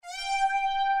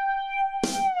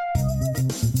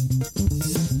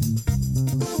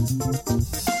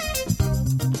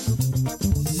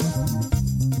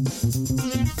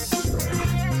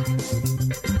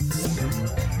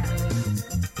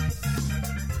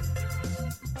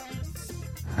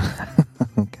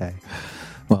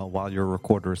while your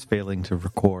recorder is failing to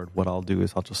record, what I'll do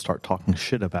is I'll just start talking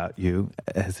shit about you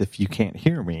as if you can't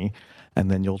hear me, and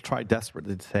then you'll try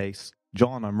desperately to say,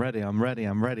 John, I'm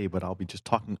ready, but I'll be just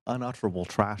talking unutterable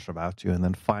trash about you, and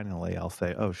then finally I'll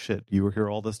say, oh shit, you were here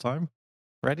all this time?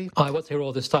 Ready? I was here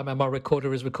all this time, and my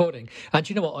recorder is recording. And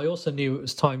you know what? I also knew it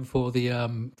was time for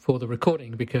the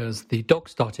recording because the dog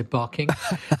started barking,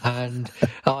 and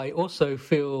I also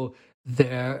feel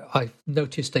I've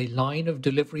noticed a line of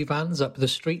delivery vans up the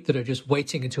street that are just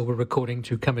waiting until we're recording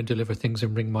to come and deliver things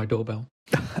and ring my doorbell.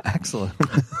 Excellent.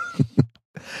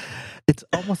 It's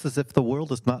almost as if the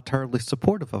world is not terribly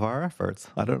supportive of our efforts.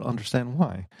 I don't understand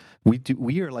why.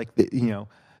 We are like,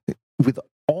 with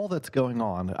all that's going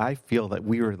on, I feel that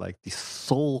we are like the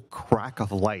sole crack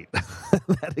of light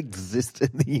that exists in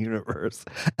the universe,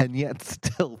 and yet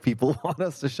still people want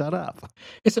us to shut up.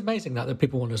 It's amazing that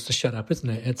people want us to shut up, isn't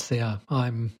it? It's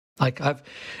I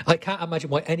can't imagine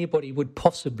why anybody would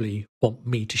possibly want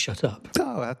me to shut up.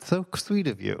 Oh, that's so sweet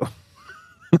of you.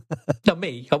 Not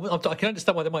me. I can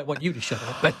understand why they might want you to shut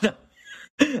up, but no.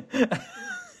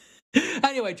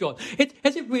 Anyway, John,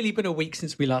 has it really been a week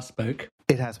since we last spoke?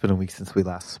 It has been a week since we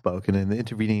last spoke, and in the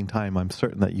intervening time, I'm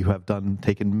certain that you have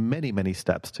taken many, many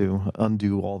steps to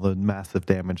undo all the massive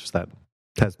damage that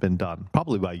has been done.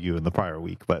 Probably by you in the prior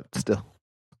week, but still.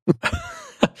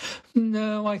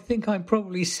 No, I think I'm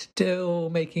probably still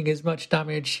making as much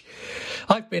damage.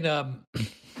 I've been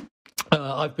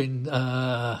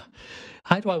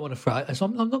how do I want to phrase it? So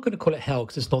I'm not going to call it hell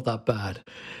because it's not that bad.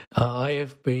 I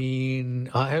have been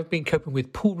coping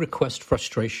with pull request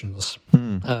frustrations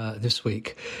this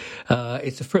week.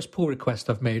 It's the first pull request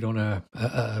I've made on a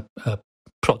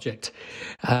project,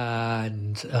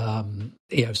 and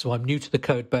so I'm new to the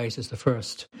code base. It's the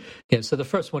first, so the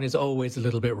first one is always a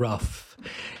little bit rough,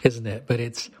 isn't it? But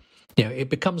it's, it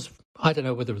becomes, I don't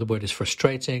know whether the word is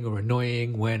frustrating or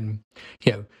annoying when,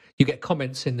 you get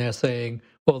comments in there saying,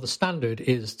 well, the standard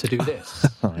is to do this.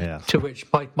 Oh, yes. To which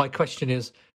my question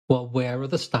is, well, where are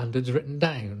the standards written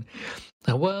down?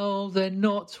 And, well, they're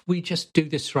not. We just do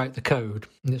this throughout the code.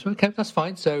 And it's okay, that's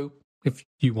fine. So if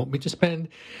you want me to spend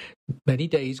many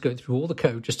days going through all the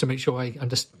code just to make sure I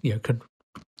understand, can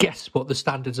guess what the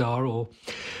standards are or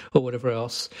whatever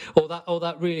else, or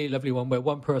that really lovely one where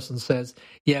one person says,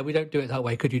 yeah, we don't do it that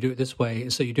way, could you do it this way?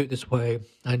 So you do it this way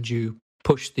and you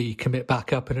push the commit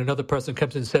back up, and another person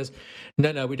comes in and says,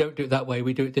 no, we don't do it that way,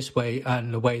 we do it this way,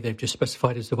 and the way they've just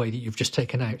specified is the way that you've just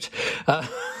taken out. I'm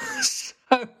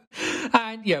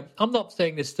not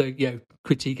saying this to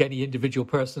critique any individual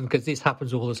person, because this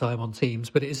happens all the time on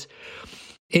Teams, but it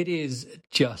is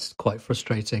just quite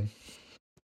frustrating.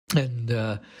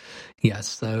 And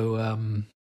so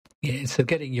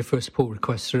getting your first pull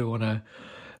request through on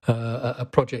a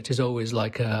project is always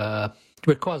like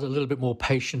requires a little bit more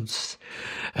patience.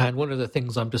 And one of the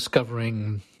things I'm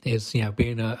discovering is,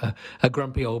 being a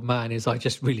grumpy old man, is I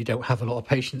just really don't have a lot of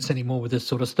patience anymore with this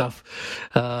sort of stuff.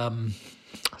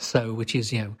 Which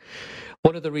is,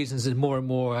 one of the reasons is more and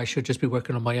more I should just be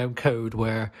working on my own code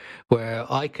where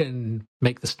I can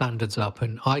make the standards up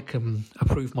and I can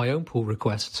approve my own pull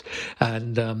requests,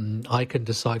 and I can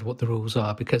decide what the rules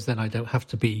are, because then I don't have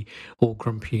to be all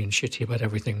grumpy and shitty about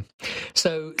everything.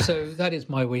 So that is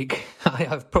my week. I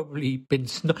have probably been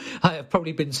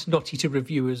snotty to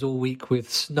reviewers all week with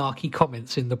snarky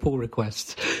comments in the pull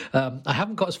requests. I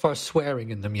haven't got as far as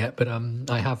swearing in them yet, but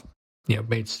I have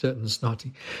made certain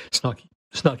snarky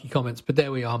comments. But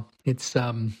there we are. It's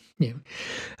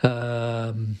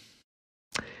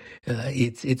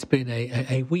it's been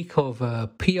a week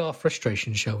of PR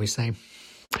frustration, shall we say.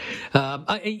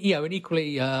 And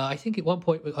equally, I think at one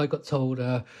point I got told,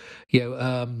 well,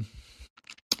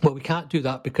 we can't do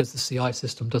that because the CI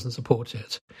system doesn't support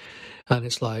it. And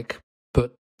it's like,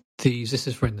 but this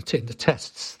is for in the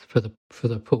tests for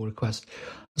the pull request.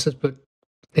 I said, but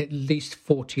at least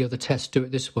 40 other tests do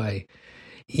it this way.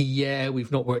 Yeah,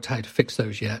 we've not worked out how to fix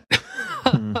those yet.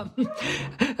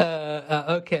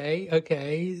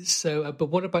 Okay. So, but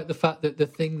what about the fact that the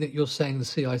thing that you're saying the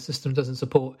CI system doesn't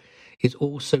support is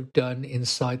also done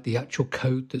inside the actual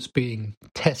code that's being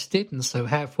tested? And so,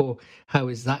 how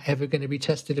is that ever going to be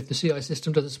tested if the CI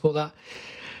system doesn't support that?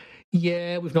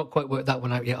 Yeah, we've not quite worked that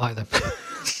one out yet either.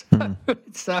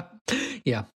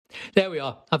 Yeah. There we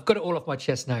are. I've got it all off my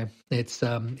chest now. It's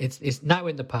now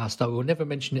in the past. I will never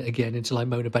mention it again until I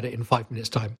moan about it in 5 minutes'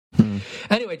 time.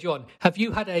 Anyway, John, have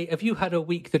you had a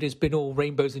week that has been all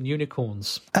rainbows and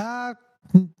unicorns?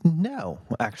 No,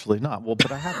 actually not. Well,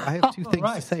 but I have two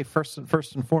things to say. First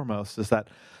and foremost is that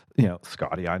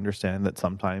Scotty, I understand that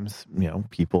sometimes,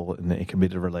 people in a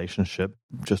committed relationship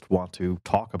just want to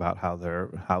talk about how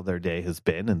their day has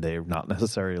been, and they're not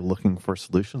necessarily looking for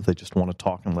solutions. They just want to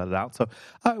talk and let it out. So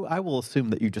I will assume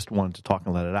that you just wanted to talk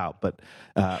and let it out. But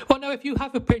well, no, if you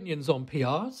have opinions on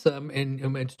PRs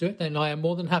and to do it, then I am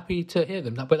more than happy to hear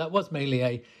them. But that was mainly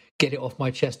a get it off my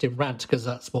chest in rant, because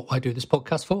that's what I do this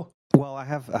podcast for. Well, I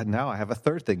have a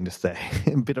third thing to say.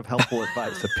 A bit of helpful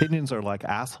advice. Opinions are like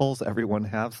assholes. Everyone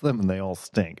has them, and they all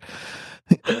stink.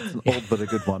 That's an old but a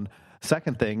good one.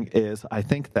 Second thing is, I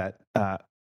think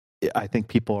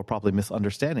people are probably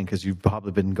misunderstanding, because you've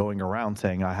probably been going around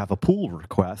saying, I have a pull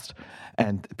request,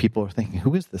 and people are thinking,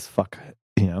 who is this fuck?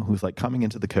 Who's like coming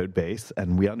into the code base,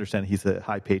 and we understand he's a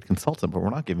high paid consultant, but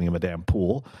we're not giving him a damn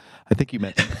pull. I think you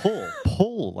meant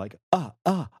pull, like,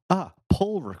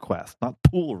 pull request, not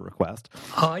pull request.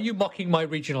 Are you mocking my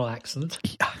regional accent?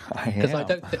 Yeah, I am. Because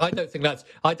I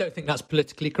don't think that's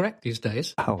politically correct these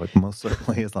days. Oh, it most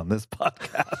certainly is on this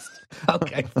podcast.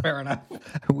 Okay, fair enough.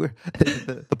 We're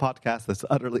the podcast that's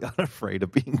utterly unafraid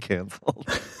of being canceled.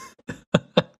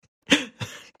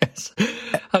 Yes.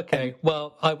 Okay.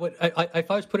 Well, I would. If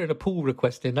I was putting a pull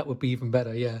request in, that would be even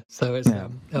better. Yeah. So it's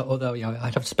although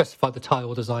I'd have to specify the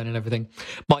tile design and everything.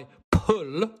 My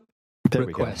pull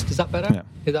request, is that better? Yeah.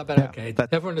 Is that better? Yeah, Okay.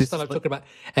 Everyone understand I'm talking about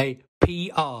a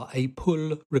PR, a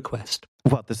pull request.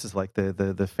 Well, this is like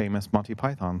the famous Monty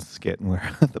Python skit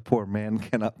where the poor man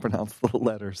cannot pronounce the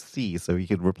letter C, so he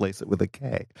could replace it with a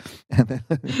K. And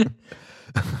then,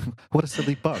 what a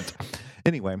silly bunt.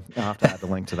 Anyway, I'll have to add the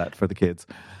link to that for the kids.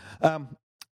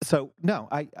 So no,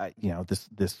 I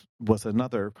this was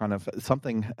another kind of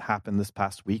something happened this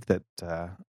past week that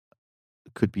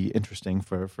could be interesting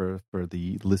for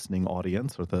the listening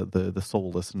audience, or the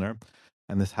sole listener.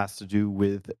 And this has to do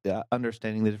with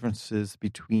understanding the differences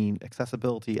between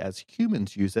accessibility as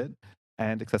humans use it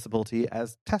and accessibility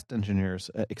as test engineers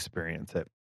experience it.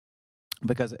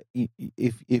 Because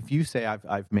if you say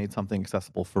I've made something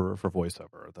accessible for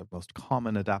VoiceOver, the most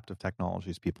common adaptive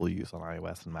technologies people use on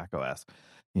iOS and macOS,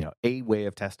 a way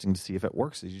of testing to see if it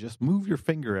works is you just move your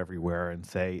finger everywhere and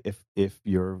say if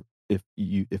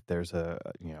there's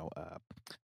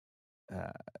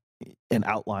an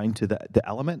outline to the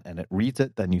element and it reads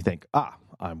it, then you think,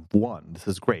 I'm one. This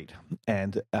is great.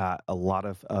 And a lot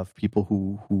of people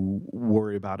who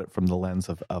worry about it from the lens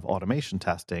of automation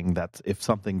testing, that's if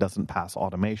something doesn't pass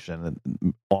automation,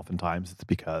 and oftentimes it's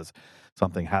because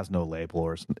something has no label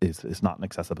or is not an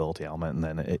accessibility element, and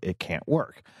then it can't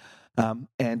work. And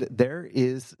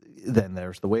there's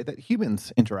the way that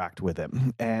humans interact with it.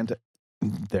 And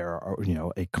there are,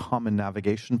 a common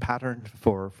navigation pattern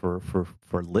for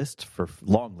list, for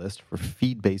long list, for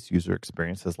feed-based user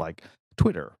experiences like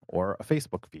Twitter or a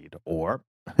Facebook feed, or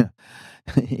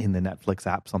in the Netflix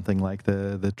app, something like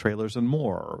the trailers and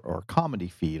more, or comedy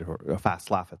feed, or a fast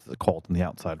laugh, as it's called in the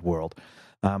outside world.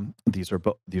 These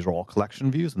are all collection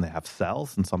views, and they have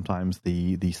cells, and sometimes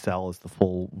the cell is the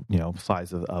full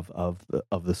size of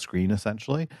the screen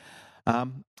essentially.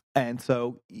 And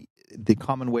so the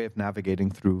common way of navigating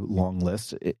through long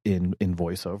lists in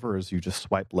VoiceOver is you just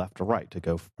swipe left or right to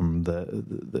go from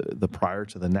the prior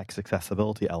to the next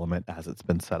accessibility element as it's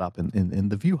been set up in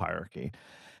the view hierarchy.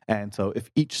 And so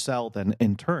if each cell then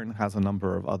in turn has a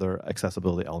number of other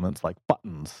accessibility elements like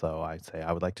buttons, so I'd say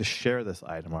I would like to share this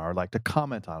item, or I'd like to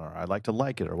comment on it, or I'd like to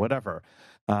like it, or whatever.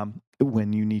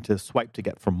 When you need to swipe to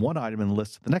get from one item in the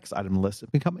list to the next item in the list,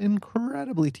 it becomes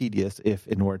incredibly tedious if,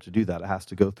 in order to do that, it has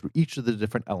to go through each of the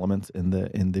different elements in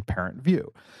the parent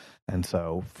view. And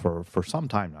so for some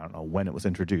time, I don't know when it was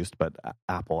introduced, but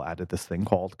Apple added this thing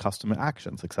called custom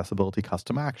actions, accessibility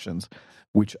custom actions,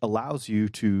 which allows you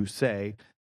to say,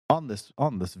 on this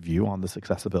view, on this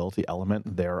accessibility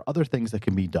element, there are other things that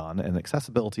can be done, and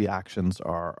accessibility actions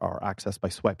are accessed by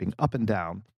swiping up and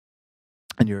down,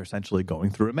 and you're essentially going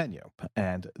through a menu.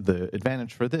 And the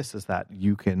advantage for this is that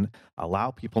you can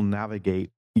allow people to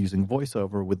navigate using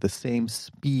VoiceOver with the same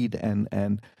speed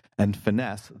and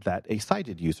finesse that a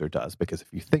sighted user does. Because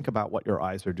if you think about what your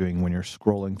eyes are doing when you're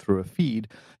scrolling through a feed,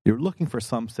 you're looking for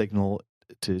some signal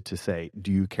to say,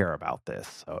 do you care about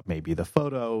this? So it may be the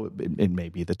photo, it may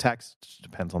be the text,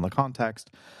 depends on the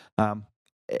context.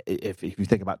 If you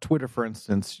think about Twitter, for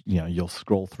instance, you'll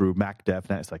scroll through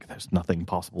MacDevNet. It's like there's nothing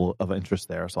possible of interest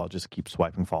there, so I'll just keep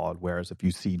swiping forward. Whereas if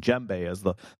you see Djembe as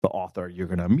the author, you're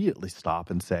going to immediately stop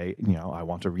and say, I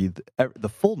want to read the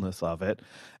fullness of it,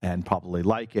 and probably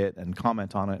like it and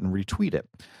comment on it and retweet it.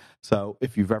 So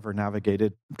if you've ever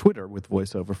navigated Twitter with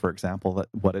VoiceOver, for example, that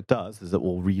what it does is it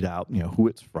will read out, who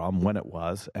it's from, when it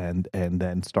was, and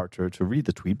then start to read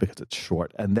the tweet because it's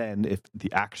short. And then if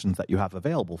the actions that you have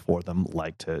available for them,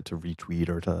 like to retweet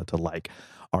or to like,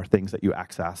 are things that you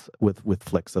access with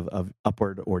flicks of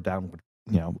upward or downward,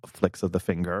 flicks of the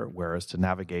finger, whereas to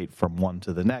navigate from one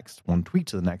tweet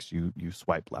to the next, you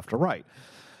swipe left or right.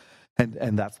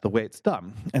 And that's the way it's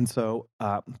done. And so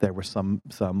there was some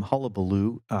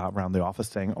hullabaloo around the office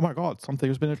saying, "Oh my God,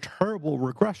 there's been a terrible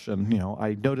regression."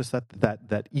 I noticed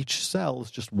that each cell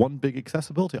is just one big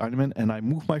accessibility item, and I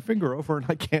move my finger over and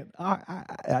I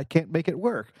can't make it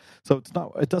work. So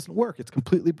it doesn't work. It's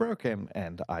completely broken.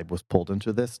 And I was pulled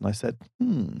into this, and I said,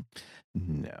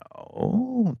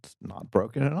 no, it's not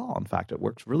broken at all. In fact, it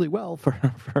works really well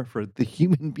for the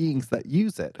human beings that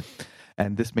use it.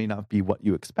 And this may not be what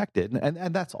you expected,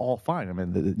 and that's all fine. I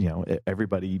mean,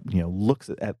 everybody looks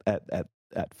at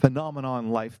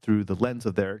phenomenon life through the lens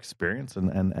of their experience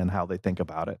and how they think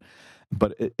about it.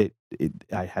 But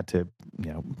I had to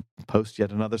post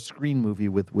yet another screen movie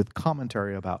with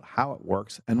commentary about how it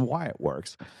works and why it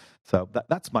works. So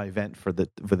that's my event for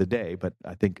the day. But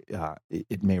I think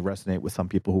it may resonate with some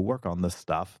people who work on this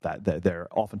stuff that there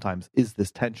oftentimes is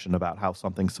this tension about how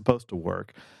something's supposed to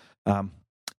work.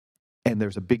 And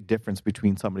there's a big difference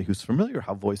between somebody who's familiar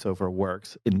how VoiceOver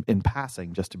works in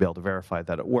passing, just to be able to verify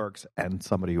that it works, and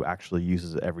somebody who actually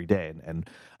uses it every day. And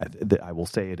I will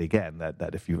say it again,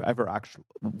 that if you've ever actually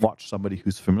watched somebody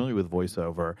who's familiar with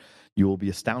VoiceOver, you will be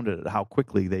astounded at how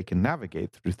quickly they can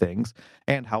navigate through things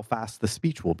and how fast the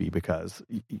speech will be. Because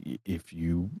if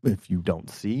you don't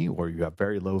see, or you have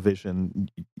very low vision,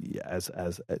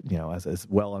 as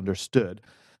well understood,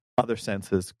 other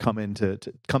senses come to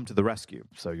the rescue.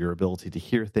 So your ability to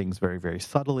hear things very, very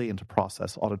subtly and to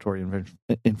process auditory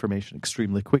information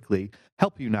extremely quickly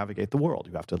help you navigate the world.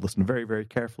 You have to listen very, very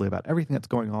carefully about everything that's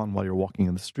going on while you're walking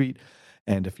in the street.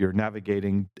 And if you're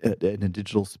navigating in a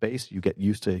digital space, you get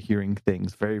used to hearing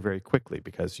things very, very quickly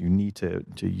because you need to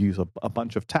use a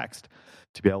bunch of text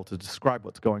to be able to describe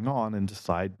what's going on and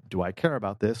decide, do I care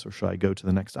about this or should I go to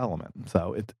the next element?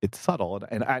 So it's subtle.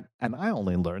 And I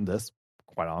only learned this,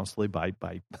 quite honestly, by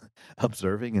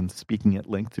observing and speaking at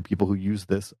length to people who use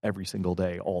this every single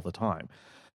day, all the time.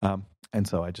 And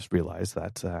so I just realized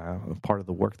that part of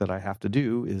the work that I have to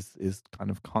do is kind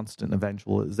of constant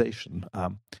evangelization.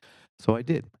 So I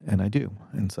did, and I do.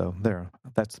 And so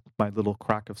that's my little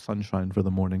crack of sunshine for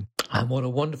the morning. And what a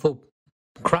wonderful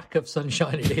crack of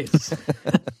sunshine it is.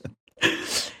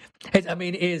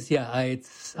 It is, yeah.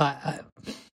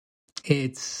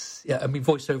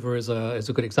 VoiceOver is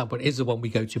a good example. It is the one we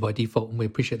go to by default, and we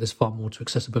appreciate there's far more to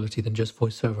accessibility than just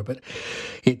VoiceOver. But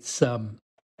it's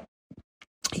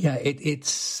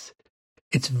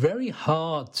it's very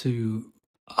hard to,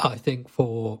 I think,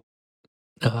 for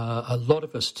a lot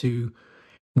of us to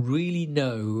really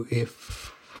know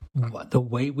if the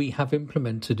way we have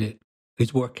implemented it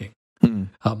is working,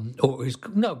 or is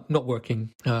not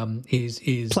working.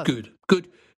 Is good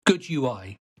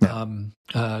UI.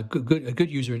 A good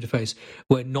user interface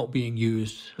when not being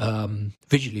used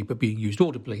visually but being used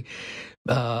audibly,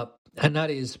 and that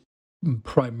is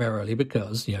primarily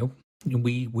because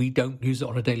we don't use it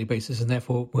on a daily basis, and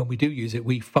therefore when we do use it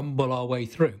we fumble our way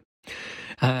through,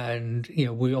 and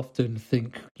we often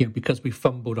think because we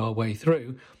fumbled our way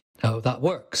through, that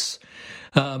works,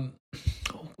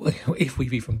 if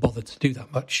we've even bothered to do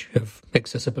that much of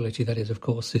accessibility. That is, of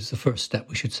course, is the first step,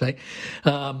 we should say.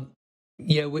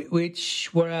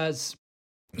 Whereas,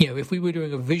 if we were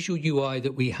doing a visual UI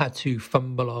that we had to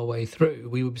fumble our way through,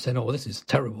 we would be saying, "Oh, this is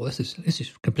terrible. This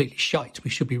is completely shite.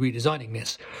 We should be redesigning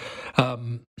this."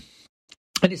 And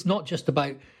it's not just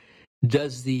about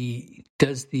does the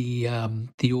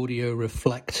audio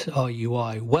reflect our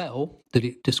UI well, that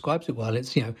it describes it well.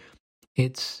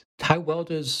 It's how well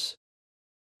does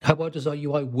our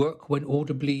UI work when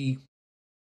audibly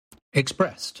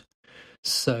expressed.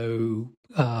 So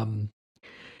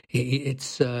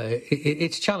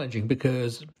it's challenging,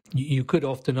 because you could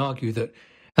often argue that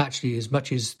actually, as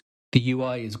much as the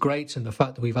UI is great and the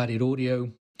fact that we've added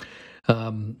audio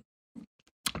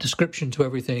description to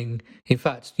everything, in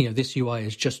fact, this UI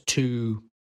is just too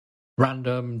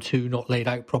random, too not laid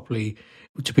out properly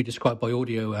to be described by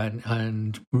audio,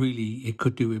 and really it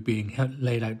could do with being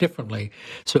laid out differently.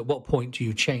 So at what point do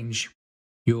you change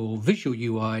your visual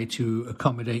UI to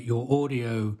accommodate your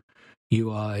audio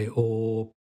UI,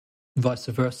 or vice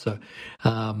versa?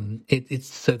 It's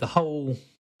so the whole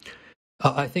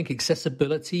I think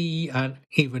accessibility and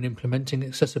even implementing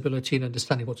accessibility and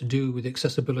understanding what to do with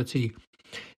accessibility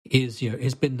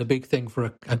has been the big thing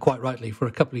and quite rightly for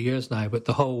a couple of years now. But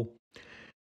the whole,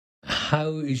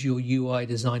 how is your UI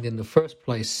designed in the first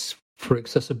place for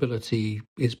accessibility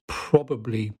is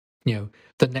probably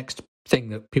the next thing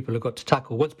that people have got to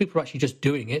tackle. Once people are actually just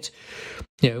doing it,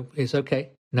 it's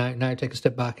okay. Now take a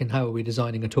step back and how are we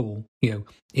designing a tool?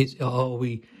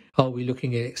 Are we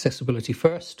looking at accessibility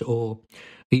first, or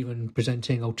even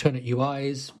presenting alternate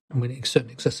UIs with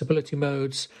certain accessibility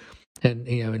modes,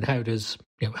 and how does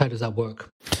that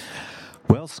work?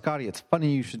 Well, Scotty, it's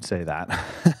funny you should say that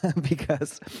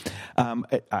because,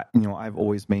 I've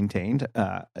always maintained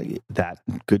that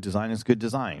good design is good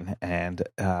design, and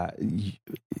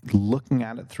looking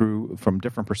at it from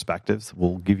different perspectives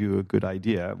will give you a good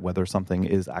idea whether something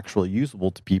is actually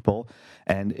usable to people,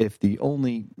 and if the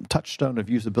only touchstone of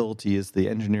usability is the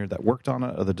engineer that worked on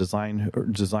it or the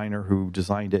designer who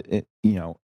designed it,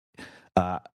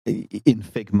 in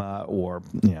Figma or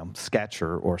Sketch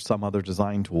or some other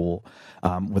design tool,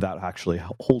 without actually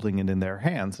holding it in their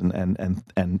hands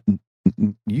and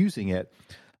using it.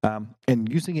 And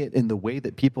using it in the way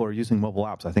that people are using mobile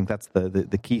apps. I think that's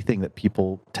the key thing that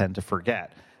people tend to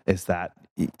forget, is that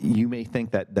you may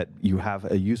think that you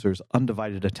have a user's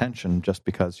undivided attention just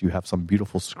because you have some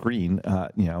beautiful screen,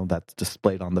 that's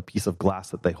displayed on the piece of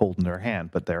glass that they hold in their hand.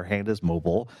 But their hand is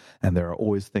mobile, and there are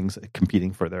always things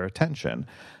competing for their attention.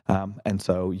 And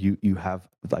so you have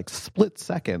like split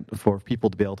second for people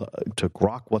to be able to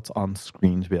grok what's on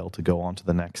screen, to be able to go on to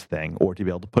the next thing, or to be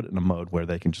able to put it in a mode where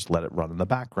they can just let it run in the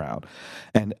background.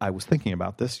 And I was thinking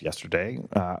about this yesterday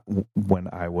when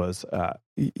I was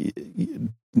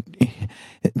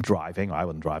driving. I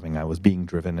wasn't driving. I was being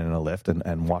driven in a Lyft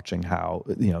and watching how,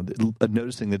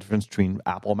 noticing the difference between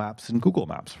Apple Maps and Google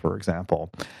Maps, for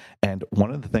example. And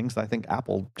one of the things I think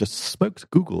Apple just smokes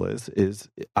Google is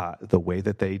the way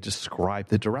that they describe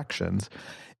the directions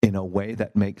in a way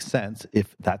that makes sense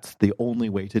if that's the only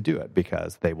way to do it,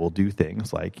 because they will do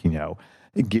things like,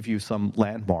 give you some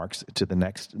landmarks to the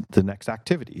next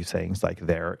activity, saying it's like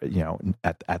there,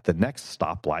 at the next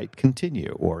stoplight,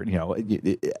 continue, or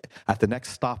at the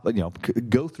next stop,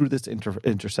 go through this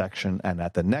intersection, and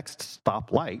at the next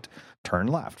stoplight, turn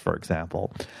left, for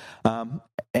example.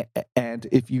 And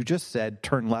if you just said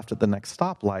turn left at the next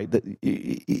stoplight,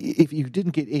 if you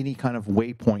didn't get any kind of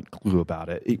waypoint clue about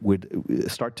it, it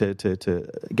would start to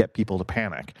get people to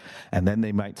panic. And then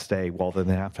they might say, well, then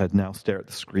they have to now stare at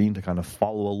the screen to kind of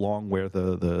follow along where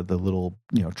the little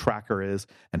tracker is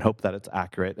and hope that it's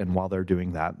accurate. And while they're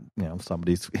doing that,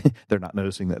 they're not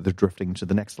noticing that they're drifting to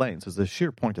the next lane. So there's a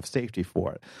sheer point of safety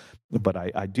for it. But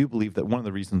I do believe that one of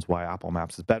the reasons why Apple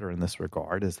Maps is better in this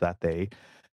regard is that they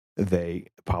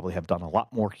probably have done a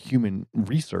lot more human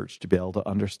research to be able to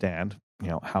understand,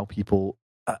 how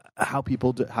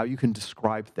you can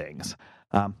describe things.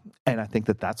 And I think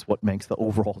that that's what makes the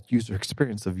overall user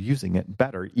experience of using it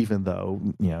better, even though,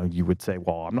 you would say,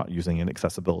 well, I'm not using an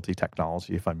accessibility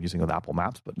technology if I'm using with Apple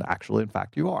Maps, but actually, in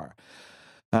fact, you are.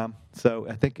 So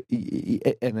I think,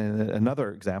 and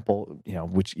another example,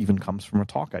 which even comes from a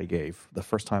talk I gave, the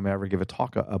first time I ever gave a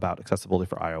talk about accessibility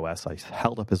for iOS, I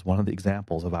held up as one of the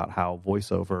examples about how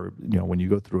VoiceOver, when you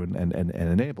go through and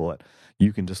enable it,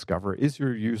 you can discover, is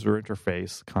your user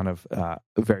interface kind of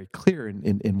very clear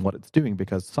in what it's doing?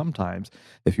 Because sometimes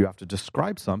if you have to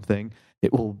describe something,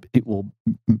 it will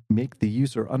make the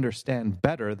user understand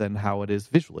better than how it is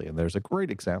visually. And there's a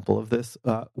great example of this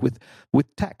with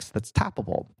text that's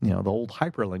tappable. The old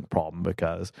hyperlink problem,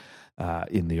 because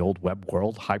in the old web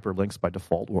world, hyperlinks by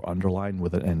default were underlined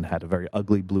with it and had a very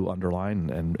ugly blue underline.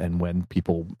 And when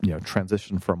people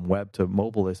transitioned from web to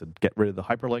mobile, they said get rid of the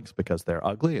hyperlinks because they're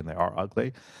ugly, and they are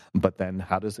ugly. But then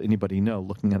how does anybody know,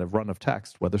 looking at a run of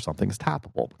text, whether something is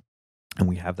tappable? And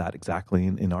we have that exactly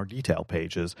in our detail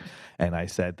pages. And I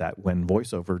said that when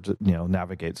VoiceOver,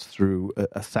 navigates through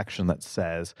a section that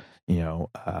says,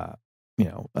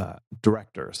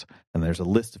 directors, and there's a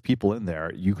list of people in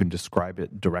there, you can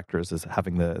describe directors as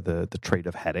having the trait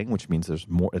of heading, which means there's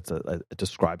more. It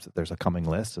describes that there's a coming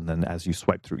list, and then as you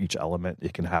swipe through each element,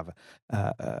 it can have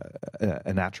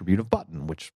an attribute of button,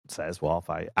 which says, well, if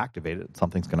I activate it,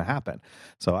 something's going to happen.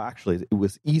 So actually, it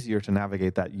was easier to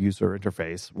navigate that user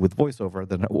interface with VoiceOver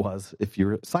than it was if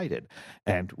you're sighted.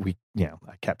 And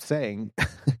I kept saying,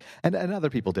 and other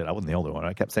people did. I wasn't the only one.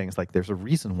 I kept saying, it's like there's a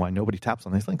reason why nobody taps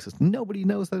on these links. It's nobody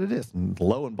knows that it is. And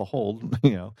lo and behold,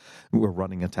 we're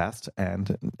running a test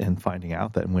and finding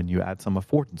out that when you add some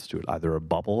affordance to it, either a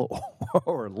bubble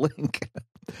or a link,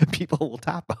 people will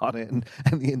tap on it, and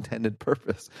the intended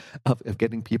purpose of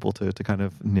getting people to kind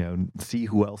of see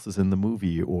who else is in the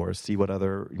movie or see what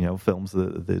other films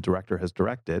the director has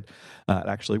directed, it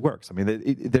actually works. I mean,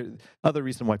 the other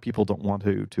reason why people don't want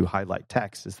to highlight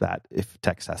text is that if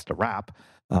text has to wrap,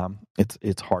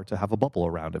 it's hard to have a bubble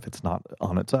around if it's not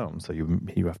on its own. So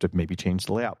you have to maybe change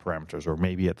the layout parameters, or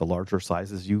maybe at the larger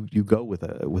sizes you go with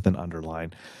an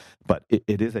underline. But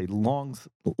it is a long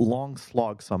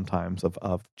slog sometimes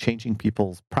of changing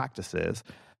people's practices,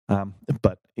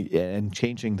 and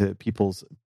changing the people's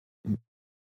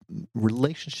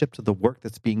relationship to the work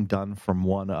that's being done from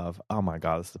one of, oh my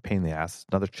God, this is a pain in the ass,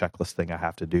 another checklist thing I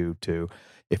have to do, to,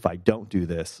 if I don't do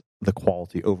this, the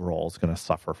quality overall is going to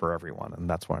suffer for everyone. And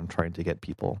that's why I'm trying to get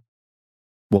people.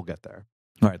 We'll get there.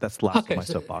 All right, that's the last of my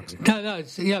soapbox. No,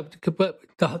 but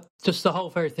just the whole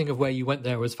very thing of where you went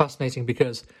there was fascinating,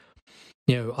 because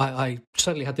I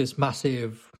suddenly had this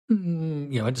massive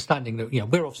understanding that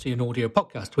we're obviously an audio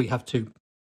podcast. We have to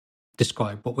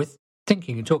describe what we're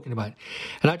thinking and talking about,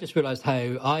 and I just realized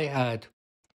how I had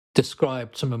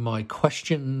described some of my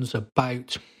questions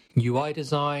about UI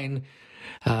design,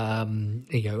 and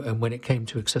when it came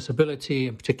to accessibility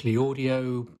and particularly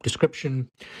audio description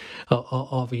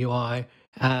of UI,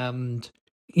 and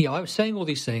I was saying all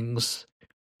these things,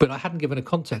 but I hadn't given a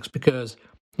context, because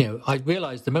I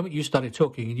realized the moment you started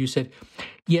talking and you said,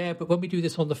 yeah, but when we do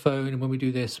this on the phone and when we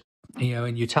do this,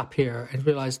 and you tap here, and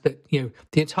realized that, the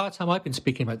entire time I've been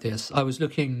speaking about this, I was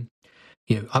looking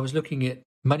at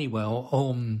Moneywell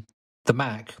on the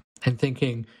Mac and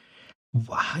thinking,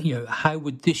 how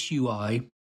would this UI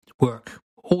work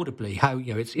audibly? How,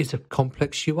 it's a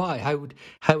complex UI.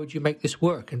 How would you make this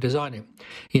work and design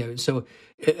it? So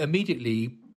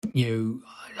immediately,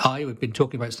 I had been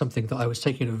talking about something that I was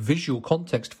taking a visual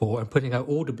context for and putting out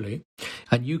audibly,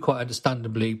 and you quite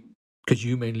understandably, because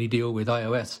you mainly deal with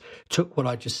iOS, took what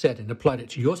I just said and applied it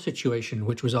to your situation,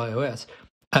 which was iOS,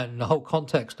 and the whole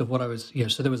context of what I was,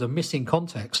 so there was a missing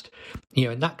context,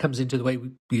 and that comes into the way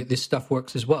this stuff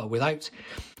works as well. Without,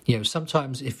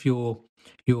 sometimes if your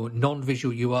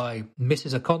non-visual UI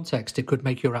misses a context, it could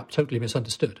make your app totally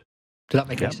misunderstood. Does that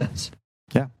make any sense?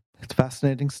 Yeah, it's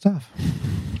fascinating stuff.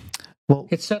 Well,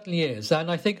 it certainly is,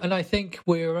 and I think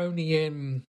we're only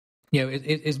in.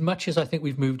 As much as I think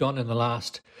we've moved on in the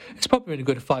last, it's probably been a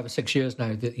good 5 or 6 years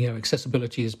now that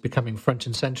accessibility is becoming front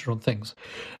and center on things,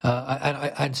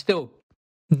 and still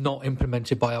not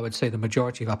implemented by, I would say, the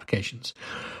majority of applications.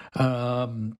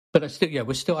 But I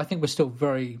think we're still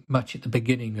very much at the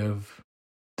beginning of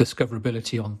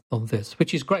discoverability on this,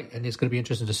 which is great, and it's going to be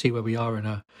interesting to see where we are in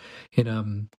a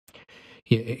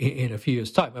few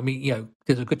years' time. I mean,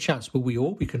 there's a good chance will we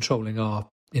all be controlling our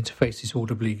interfaces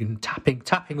audibly, and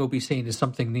tapping will be seen as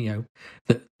something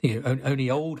that only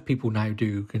old people now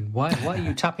do. And why are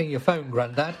you tapping your phone,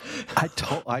 Grandad? I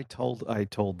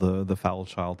told the foul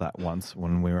child that once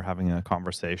when we were having a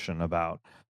conversation about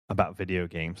video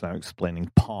games, and I was explaining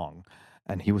Pong,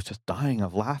 and he was just dying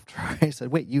of laughter. I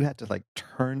said, wait, you had to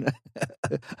turn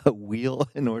a wheel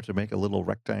in order to make a little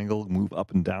rectangle move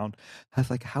up and down? I was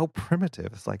like, how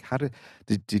primitive. It's like, how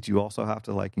did you also have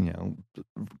to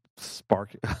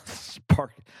spark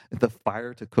the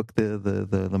fire to cook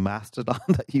the mastodon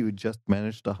that you had just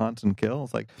managed to hunt and kill?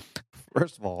 It's like,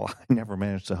 first of all, I never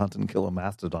managed to hunt and kill a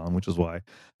mastodon, which is why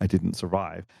I didn't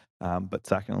survive. But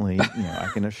secondly, I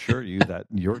can assure you that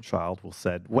your child will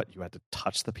said, what, you had to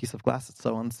touch the piece of glass? It's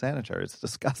so unsanitary. It's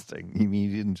disgusting. You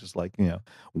mean you didn't just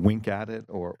wink at it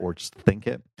or just think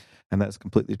it? And that's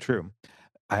completely true.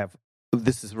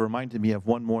 This has reminded me of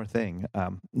one more thing.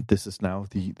 This is now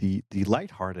the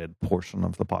lighthearted portion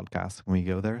of the podcast. Can we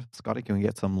go there, Scotty? Can we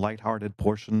get some lighthearted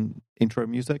portion intro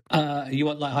music? You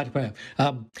want lighthearted?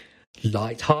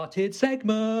 Light-hearted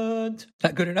segment.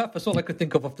 That good enough? That's all I could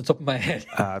think of off the top of my head.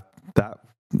 That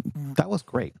was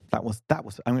great. That was.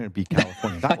 I'm going to be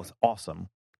California. That was awesome.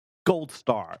 Gold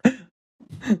star.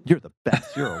 You're the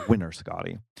best. You're a winner,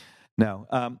 Scotty. No.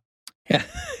 Yeah.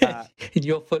 And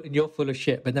you're full of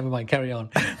shit. But never mind. Carry on.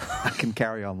 I can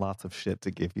carry on lots of shit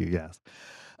to give you. Yes.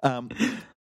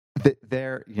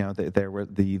 There were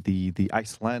the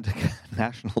Icelandic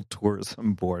National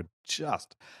Tourism Board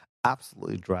just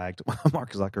absolutely dragged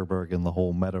Mark Zuckerberg in the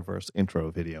whole metaverse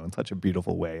intro video in such a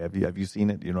beautiful way. Have you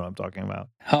seen it? You know what I'm talking about?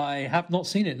 I have not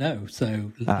seen it, no.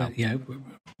 So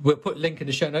we'll put a link in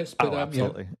the show notes. But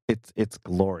absolutely, it's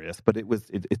glorious. But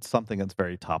it's something that's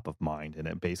very top of mind, and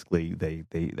it basically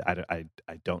I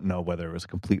don't know whether it was a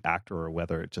complete actor or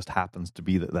whether it just happens to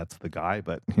be that's the guy.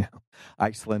 But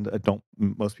Iceland,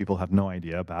 most people have no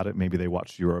idea about it. Maybe they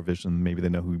watched Eurovision. Maybe they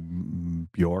know who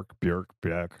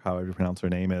Björk, however you pronounce her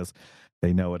name is. because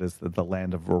they know it as the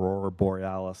land of Aurora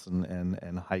Borealis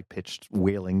and high-pitched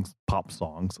wailing pop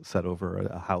songs set over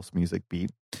a house music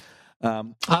beat.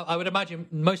 I would imagine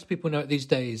most people know it these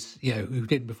days, who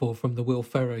did before, from the Will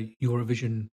Ferrell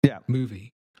Eurovision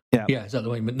movie. Yeah, is that the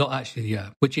way? But not actually,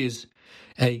 which is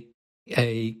a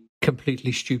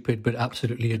completely stupid but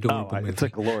absolutely adorable movie. It's a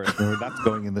glorious movie. That's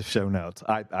going in the show notes.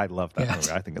 I love that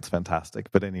movie. I think it's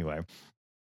fantastic. But anyway.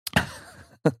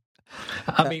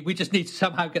 I mean, we just need to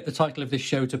somehow get the title of this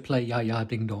show to play Ya Ya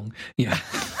Ding Dong. Yeah.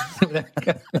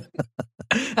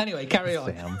 Anyway, carry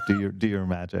on. Sam, do your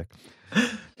magic.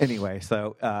 Anyway,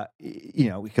 so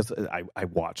because I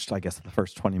watched, I guess, the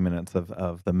first 20 minutes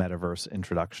of the Metaverse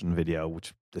introduction video,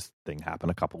 which this thing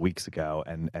happened a couple weeks ago,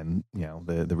 and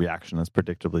the reaction is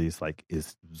predictably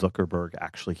is Zuckerberg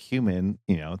actually human?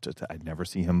 I'd never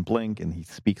see him blink, and he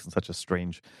speaks in such a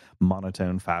strange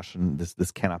monotone fashion.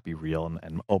 This cannot be real,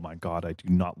 and oh my God, I do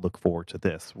not look forward to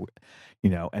this.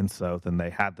 And so then they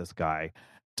had this guy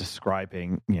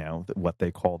describing what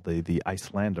they called the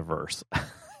Icelandiverse.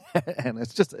 And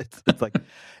it's like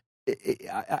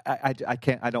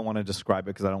I don't want to describe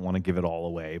it because I don't want to give it all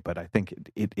away, but I think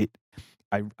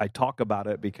I talk about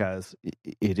it because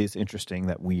it is interesting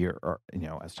that we are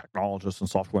as technologists and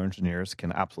software engineers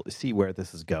can absolutely see where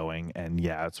this is going, and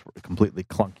it's completely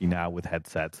clunky now with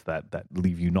headsets that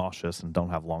leave you nauseous and don't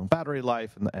have long battery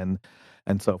life and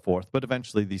so forth. But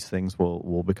eventually these things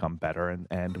will become better,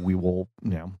 and we will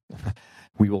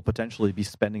we will potentially be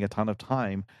spending a ton of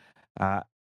time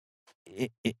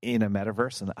in a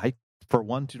metaverse, and I, for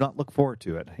one, do not look forward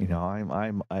to it.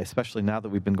 I'm especially now that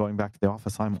we've been going back to the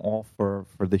office, I'm all for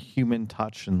the human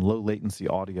touch and low latency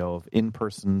audio of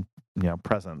in-person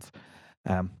presence.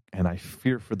 And I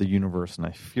fear for the universe, and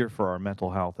I fear for our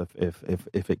mental health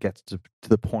if it gets to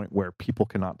the point where people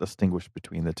cannot distinguish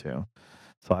between the two.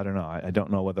 So I don't know. I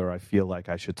don't know whether I feel like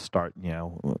I should start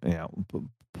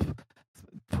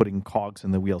putting cogs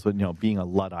in the wheels, but being a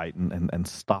Luddite and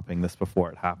stopping this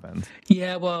before it happens.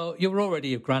 Yeah, well, you're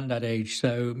already of granddad age,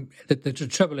 so the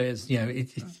trouble is,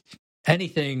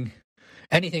 anything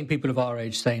people of our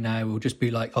age say now will just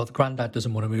be like, oh, the granddad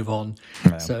doesn't want to move on.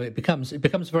 Yeah. So it becomes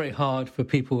very hard for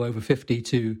people over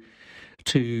 50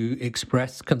 to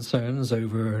express concerns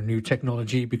over new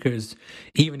technology, because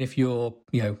even if you're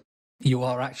you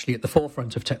are actually at the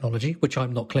forefront of technology, which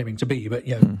I'm not claiming to be, but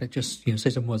it just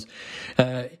say someone was.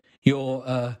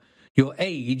 Your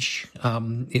age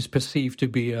is perceived to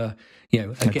be a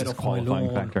get off my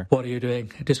lawn. Factor. What are you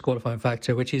doing? A disqualifying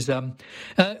factor, which is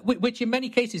which in many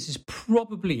cases is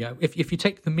probably if you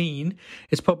take the mean,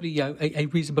 it's probably a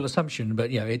reasonable assumption,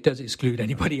 but it does exclude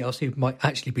anybody else who might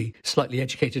actually be slightly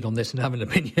educated on this and have an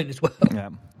opinion as well. Yeah.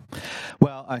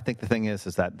 Well, I think the thing is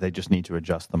that they just need to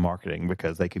adjust the marketing,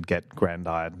 because they could get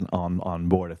Granddad on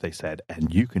board if they said,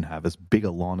 and you can have as big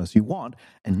a lawn as you want,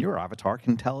 and your avatar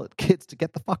can tell kids to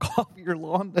get the fuck off your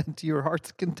lawn and to your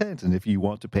heart's content. And if you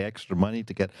want to pay extra money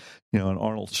to get an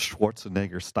Arnold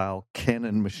Schwarzenegger style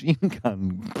cannon machine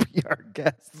gun be our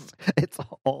guests, it's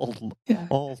all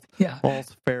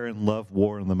fair in love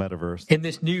war in the metaverse. In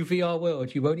this new VR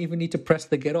world, you won't even need to press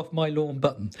the get off my lawn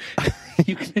button.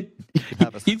 You could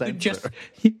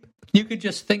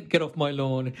just think, get off my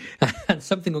lawn, and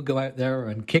something will go out there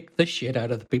and kick the shit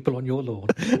out of the people on your lawn.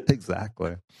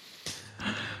 Exactly.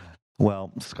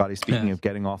 Well, Scotty, speaking of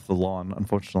getting off the lawn,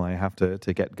 unfortunately I have to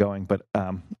get going, but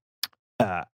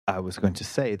I was going to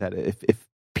say that if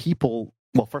people,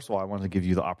 well, first of all, I wanted to give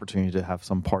you the opportunity to have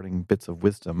some parting bits of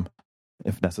wisdom,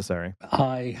 if necessary.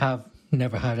 I have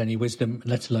never had any wisdom,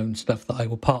 let alone stuff that I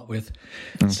will part with.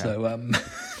 Okay. So,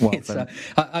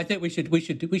 I think we should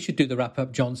do the wrap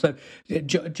up, John. So,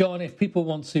 John, if people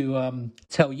want to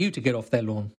tell you to get off their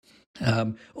lawn,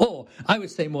 or I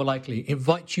would say more likely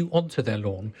invite you onto their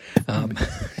lawn,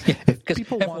 because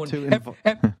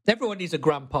everyone needs a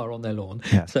grandpa on their lawn.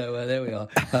 Yeah. So there we are.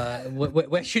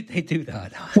 Where should they do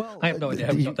that? Well, I have no idea.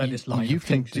 I've not done this line. You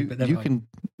can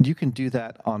do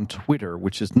that on Twitter,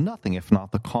 which is nothing if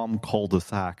not the calm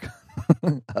cul-de-sac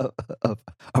of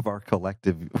our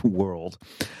collective world,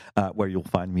 where you'll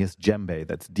find me as Djembe.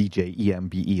 That's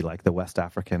DJEMBE, like the West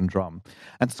African drum.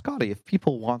 And Scotty, if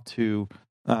people want to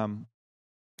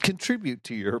contribute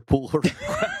to your pool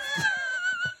request,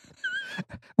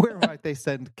 where might they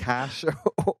send cash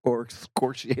or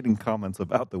excoriating comments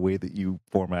about the way that you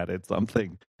formatted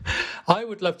something? I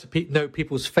would love to know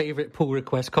people's favourite pull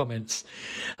request comments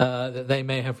that they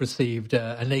may have received,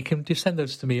 and they can send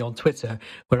those to me on Twitter,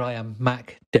 where I am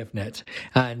MacDevNet.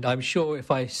 And I'm sure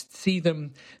if I see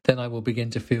them, then I will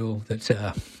begin to feel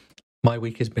that my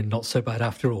week has been not so bad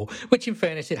after all, which in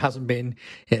fairness it hasn't been.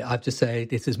 I have to say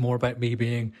this is more about me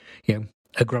being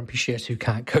a grumpy shit who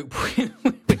can't cope who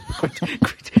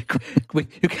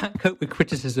can't cope with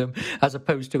criticism, as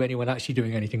opposed to anyone actually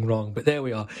doing anything wrong. But there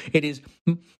we are. It is,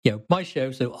 my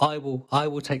show, so I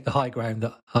will take the high ground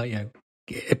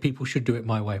that people should do it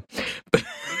my way.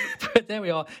 But there we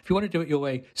are. If you want to do it your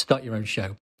way, start your own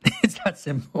show. It's that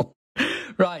simple.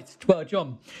 Right. Well,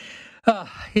 John,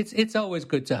 it's always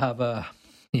good to have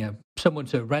someone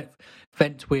to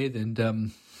vent with,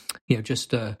 and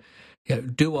just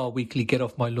do our weekly Get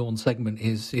Off My Lawn segment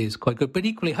is quite good. But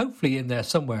equally, hopefully in there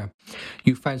somewhere,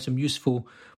 you found some useful,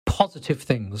 positive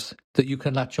things that you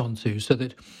can latch onto, so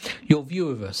that your view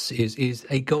of us is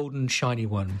a golden, shiny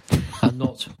one, and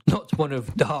not one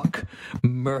of dark,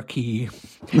 murky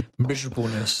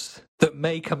miserableness that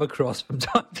may come across from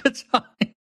time to time.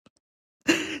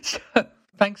 So,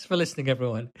 thanks for listening,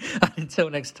 everyone. And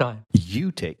until next time.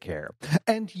 You take care.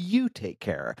 And you take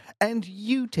care. And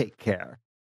you take care.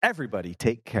 Everybody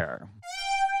take care.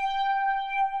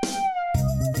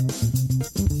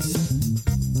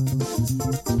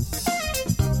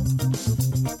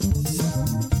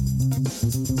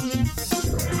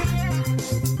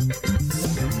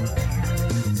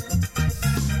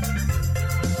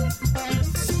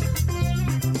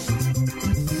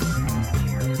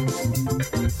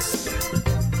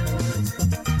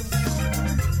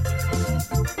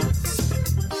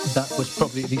 That was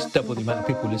probably at least double the amount of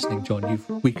people listening, John.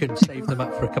 We can save them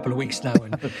up for a couple of weeks now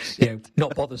and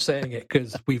not bother saying it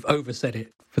because we've oversaid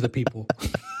it for the people.